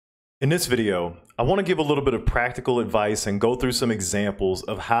In this video, I want to give a little bit of practical advice and go through some examples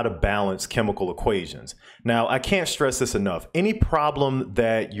of how to balance chemical equations. Now, I can't stress this enough. Any problem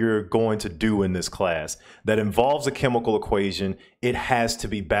that you're going to do in this class that involves a chemical equation, it has to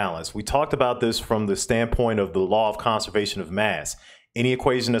be balanced. We talked about this from the standpoint of the law of conservation of mass. Any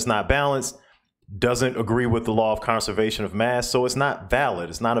equation that's not balanced doesn't agree with the law of conservation of mass, so it's not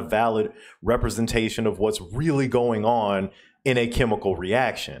valid. It's not a valid representation of what's really going on in a chemical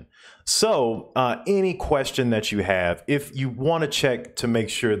reaction. So any question that you have, if you want to check to make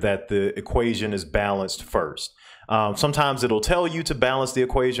sure that the equation is balanced first. Sometimes it'll tell you to balance the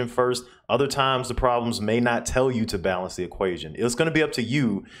equation first. Other times the problems may not tell you to balance the equation. It's going to be up to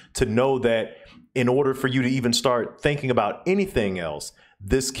you to know that in order for you to even start thinking about anything else,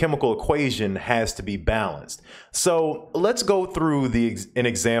 this chemical equation has to be balanced. So let's go through an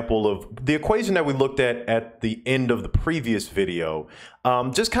example of the equation that we looked at the end of the previous video,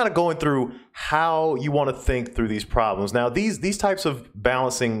 just kind of going through how you want to think through these problems. Now, these types of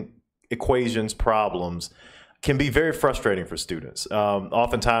balancing equations problems can be very frustrating for students.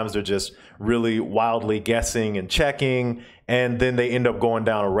 Oftentimes they're just really wildly guessing and checking, and then they end up going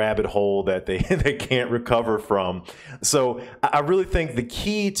down a rabbit hole that they can't recover from. So I really think the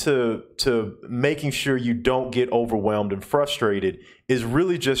key to making sure you don't get overwhelmed and frustrated is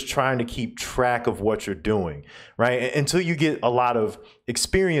really just trying to keep track of what you're doing, right? Until you get a lot of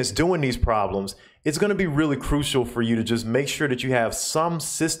experience doing these problems, it's going to be really crucial for you to just make sure that you have some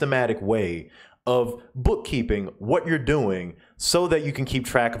systematic way of bookkeeping what you're doing so that you can keep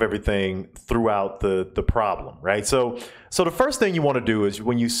track of everything throughout the problem, right? So the first thing you want to do is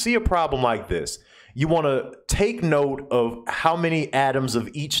when you see a problem like this, you want to take note of how many atoms of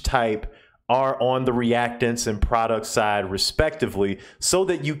each type are on the reactants and product side respectively, so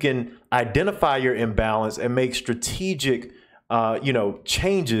that you can identify your imbalance and make strategic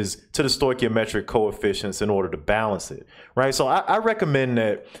changes to the stoichiometric coefficients in order to balance it, right? So I recommend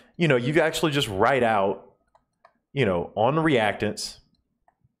that, you actually just write out, on the reactants,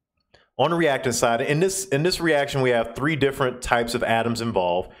 on the reactant side. In this reaction, we have three different types of atoms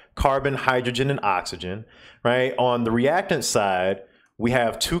involved: carbon, hydrogen, and oxygen, right? On the reactant side, we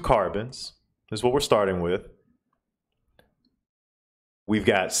have 2 carbons. This is what we're starting with. We've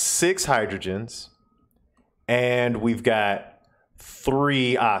got 6 hydrogens, and we've got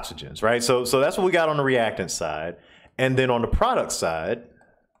 3 oxygens, right? So that's what we got on the reactant side. And then on the product side,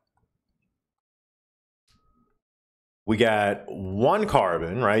 we got 1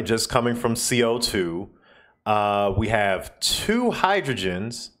 carbon, right? Just coming from CO2. We have 2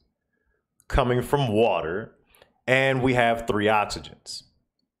 hydrogens coming from water, and we have 3 oxygens.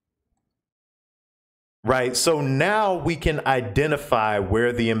 Right, so now we can identify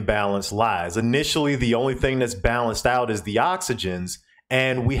where the imbalance lies. Initially, the only thing that's balanced out is the oxygens,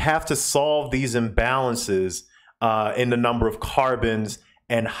 and we have to solve these imbalances in the number of carbons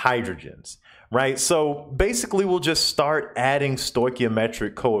and hydrogens, right? So basically, we'll just start adding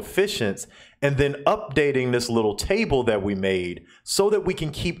stoichiometric coefficients and then updating this little table that we made so that we can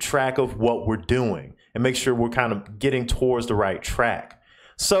keep track of what we're doing and make sure we're kind of getting towards the right track.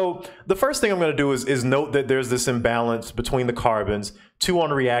 So the first thing I'm going to do is note that there's this imbalance between the carbons, 2 on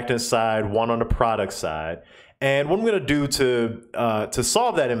the reactant side, 1 on the product side. And what I'm going to do to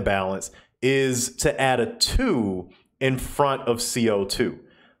solve that imbalance is to add a 2 in front of CO2.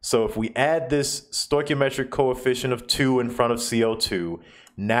 So if we add this stoichiometric coefficient of 2 in front of CO2,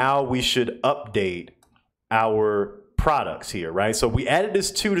 now we should update our products here, right? So we added this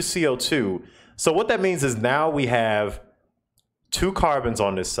 2 to CO2. So what that means is now we have 2 carbons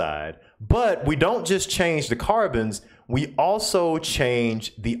on this side, but we don't just change the carbons, we also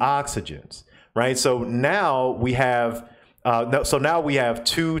change the oxygens, right? So now we have now we have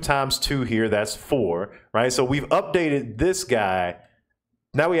 2 times 2 here, that's 4, right? So we've updated this guy.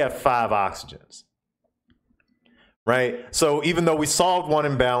 Now we have 5 oxygens, right? So even though we solved one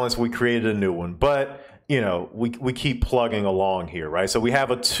imbalance, we created a new one, but we keep plugging along here, right? So we have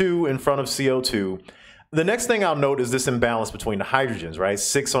a 2 in front of CO2. The next thing I'll note is this imbalance between the hydrogens, right?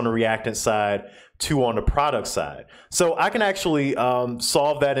 6 on the reactant side, 2 on the product side. So I can actually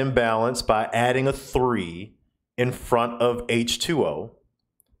solve that imbalance by adding a 3 in front of H2O,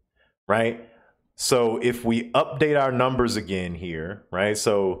 right? So if we update our numbers again here, right?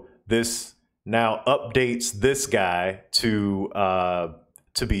 So this now updates this guy to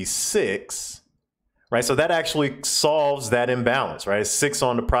be 6. Right, so that actually solves that imbalance, right? 6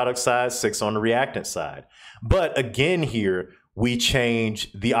 on the product side, 6 on the reactant side. But again here, we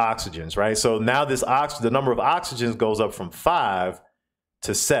change the oxygens, right? So now the number of oxygens goes up from 5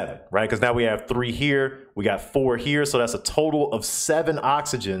 to 7, right? Because now we have 3 here, we got 4 here, so that's a total of 7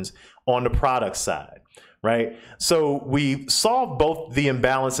 oxygens on the product side, right? So we solved both the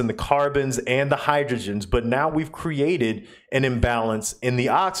imbalance in the carbons and the hydrogens, but now we've created an imbalance in the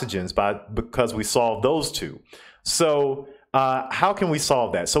oxygens because we solved those two. So how can we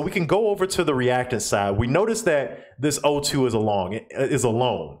solve that? So we can go over to the reactant side. We notice that this O2 is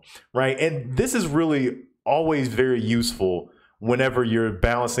alone, right? And this is really always very useful whenever you're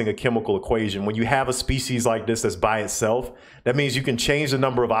balancing a chemical equation. When you have a species like this that's by itself, that means you can change the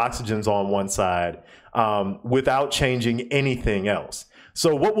number of oxygens on one side without changing anything else.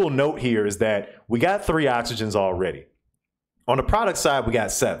 So what we'll note here is that we got 3 oxygens already. On the product side, we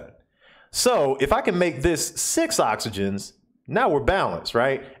got 7. So if I can make this 6 oxygens, now we're balanced,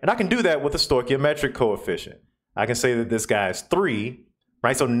 right? And I can do that with a stoichiometric coefficient. I can say that this guy is 3,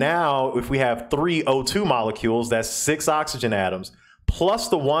 right? So now if we have 3 O2 molecules, that's 6 oxygen atoms plus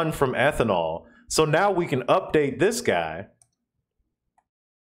the 1 from ethanol. So now we can update this guy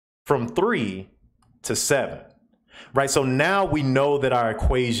from 3 to 7, right? So now we know that our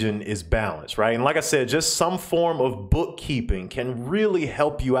equation is balanced, right? And like I said, just some form of bookkeeping can really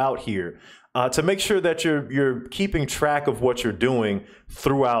help you out here to make sure that you're keeping track of what you're doing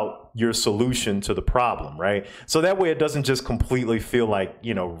throughout your solution to the problem, right? So that way it doesn't just completely feel like,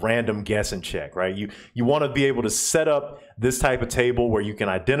 you know, random guess and check, right? You want to be able to set up this type of table where you can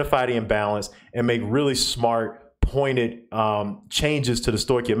identify the imbalance and make really smart, pointed changes to the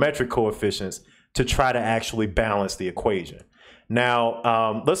stoichiometric coefficients to try to actually balance the equation.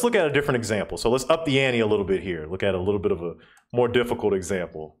 Now, let's look at a different example. So let's up the ante a little bit here. Look at a little bit of a more difficult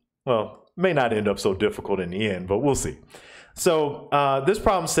example. Well, may not end up so difficult in the end, but we'll see. So this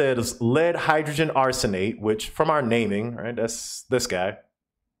problem says lead hydrogen arsenate, which from our naming, right, that's this guy,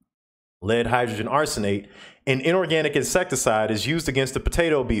 lead hydrogen arsenate, an inorganic insecticide is used against the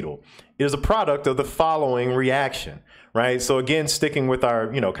potato beetle. It is a product of the following reaction, right? So again, sticking with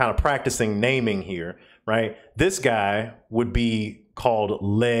our, you know, kind of practicing naming here, right? This guy would be called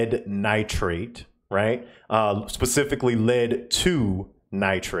lead nitrate, right? Specifically lead 2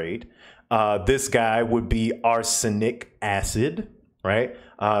 nitrate. This guy would be arsenic acid, right?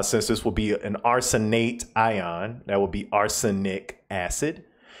 Since this will be an arsenate ion, that would be arsenic acid.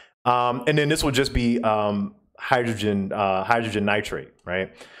 And then this would just be hydrogen nitrate,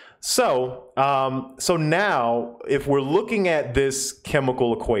 right? So, so now if we're looking at this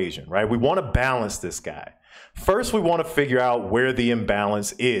chemical equation, right, we want to balance this guy. First, we want to figure out where the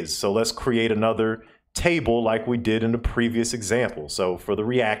imbalance is. So let's create another table like we did in the previous example. So for the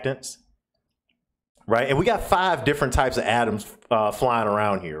reactants, right, and we got 5 different types of atoms flying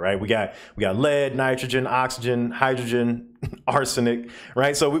around here, right? We got lead, nitrogen, oxygen, hydrogen, arsenic,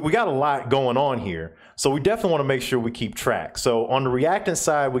 right? So we got a lot going on here. So we definitely want to make sure we keep track. So on the reactant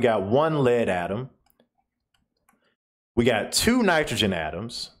side, we got 1 lead atom, we got 2 nitrogen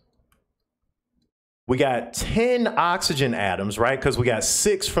atoms, we got 10 oxygen atoms, right? Because we got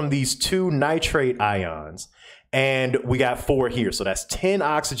 6 from these 2 nitrate ions, and we got 4 here. So that's 10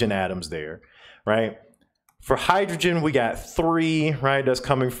 oxygen atoms there, right? For hydrogen, we got 3, right? That's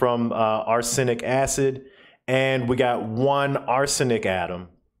coming from arsenic acid, and we got 1 arsenic atom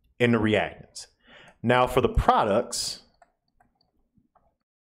in the reactants. Now for the products,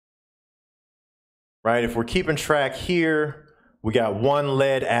 right? If we're keeping track here, we got 1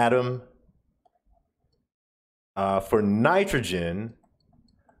 lead atom. For nitrogen,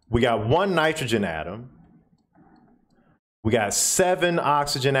 we got 1 nitrogen atom. We got 7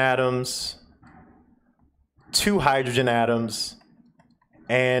 oxygen atoms, 2 hydrogen atoms,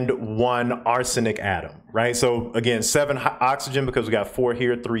 and 1 arsenic atom, right? So again, 7 oxygen because we got 4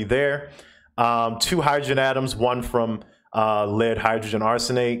 here, 3 there. 2 hydrogen atoms, 1 from lead hydrogen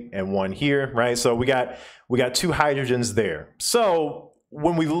arsenate and 1 here, right? So we got 2 hydrogens there. So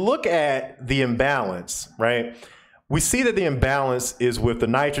when we look at the imbalance, right, we see that the imbalance is with the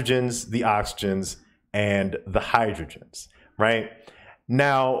nitrogens, the oxygens, and the hydrogens, right?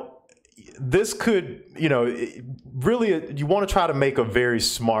 Now, this could, you know, really, you want to try to make a very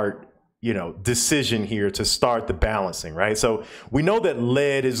smart, you know, decision here to start the balancing, right? So we know that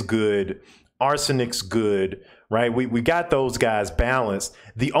lead is good, arsenic's good, right? We got those guys balanced.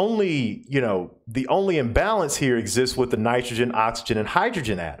 The only, you know, the only imbalance here exists with the nitrogen, oxygen, and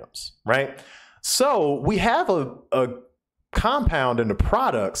hydrogen atoms, right? So we have a compound in the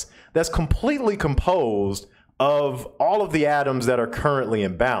products that's completely composed of all of the atoms that are currently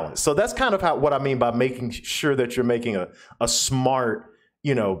imbalanced. So that's kind of what I mean by making sure that you're making a smart,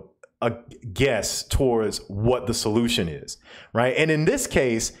 you know, a guess towards what the solution is, right? And in this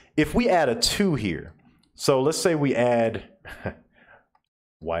case, if we add a 2 here, so let's say we add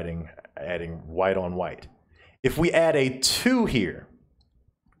adding white on white. If we add a 2 here,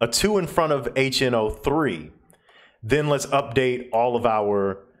 a 2 in front of HNO3, then let's update all of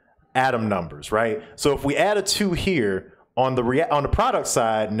our atom numbers, right? So if we add a 2 here on the product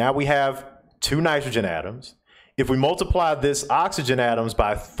side, now we have 2 nitrogen atoms. If we multiply this oxygen atoms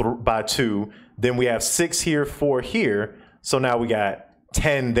by 2, then we have 6 here, 4 here. So now we got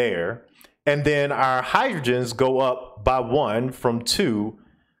 10 there. And then our hydrogens go up by 1 from 2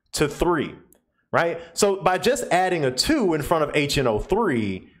 to 3, right? So by just adding a 2 in front of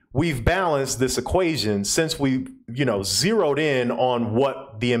HNO3, we've balanced this equation since we, zeroed in on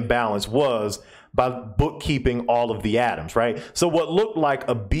what the imbalance was by bookkeeping all of the atoms, right? So what looked like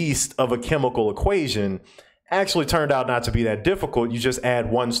a beast of a chemical equation actually turned out not to be that difficult. You just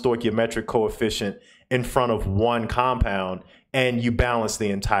add one stoichiometric coefficient in front of one compound and you balance the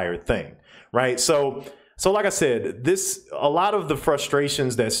entire thing, right? So like I said, a lot of the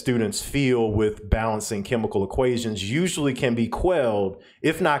frustrations that students feel with balancing chemical equations usually can be quelled,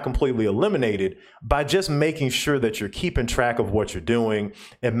 if not completely eliminated, by just making sure that you're keeping track of what you're doing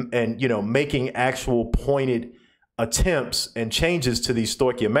and making actual pointed attempts and changes to these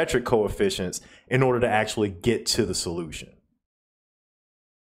stoichiometric coefficients in order to actually get to the solution.